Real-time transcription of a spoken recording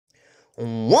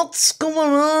What's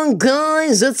going on,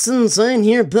 guys? It's Insane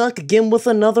here, back again with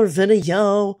another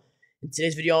video. In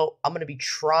today's video, I'm going to be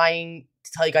trying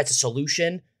to tell you guys a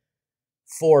solution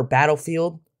for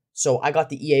Battlefield. So I got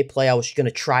the EA Play. I was going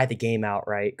to try the game out,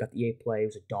 right? Got the EA Play. It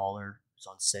was $1. It was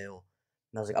on sale.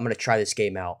 And I was like, I'm going to try this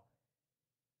game out.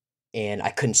 And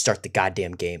I couldn't start the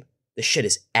goddamn game. This shit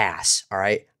is ass, all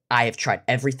right? I have tried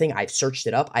everything. I've searched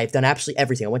it up. I've done absolutely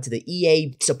everything. I went to the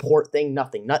EA support thing.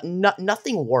 Nothing.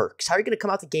 Nothing works. How are you going to come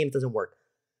out the game if it doesn't work?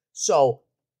 So,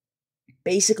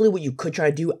 basically what you could try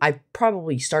to do, I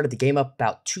probably started the game up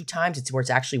about 2 times. It's where it's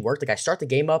actually worked. Like, I start the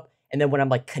game up, and then when I'm,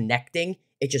 like, connecting,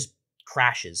 it just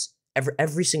crashes.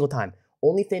 Every single time.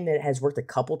 Only thing that has worked a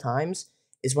couple times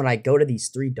is when I go to these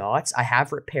 3 dots. I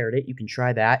have repaired it. You can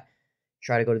try that.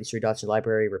 Try to go to these 3 dots in the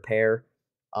library, repair.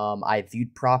 I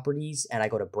viewed properties and I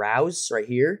go to browse right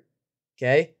here.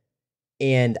 Okay.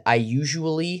 And I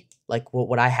usually, like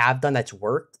what I have done that's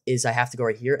worked is I have to go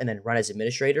right here and then run as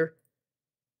administrator.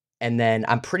 And then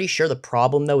I'm pretty sure the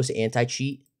problem though is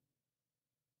anti-cheat.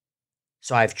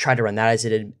 So I've tried to run that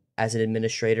as an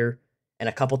administrator, and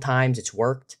a couple times it's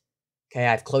worked. Okay.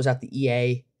 I've closed out the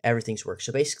EA. Everything's worked.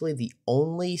 So basically the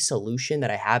only solution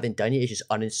that I haven't done yet is just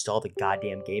uninstall the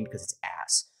goddamn game because it's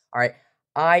ass. All right.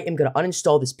 I am going to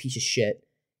uninstall this piece of shit,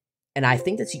 and I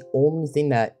think that's the only thing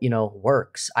that,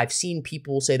 works. I've seen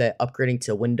people say that upgrading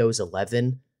to Windows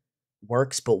 11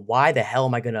 works, but why the hell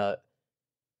am I going to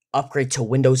upgrade to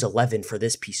Windows 11 for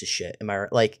this piece of shit? Am I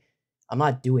right? Like, I'm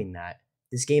not doing that.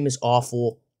 This game is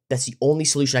awful. That's the only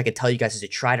solution I can tell you guys is to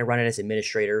try to run it as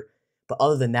administrator, but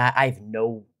other than that, I have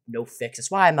no fix.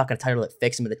 That's why I'm not going to title it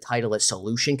fix. I'm going to title it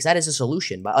solution, because that is a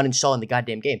solution by uninstalling the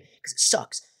goddamn game, because it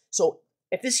sucks. So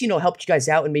if this, helped you guys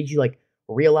out and made you, like,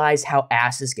 realize how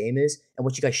ass this game is and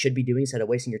what you guys should be doing instead of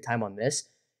wasting your time on this,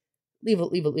 leave a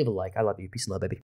like. I love you. Peace and love, baby.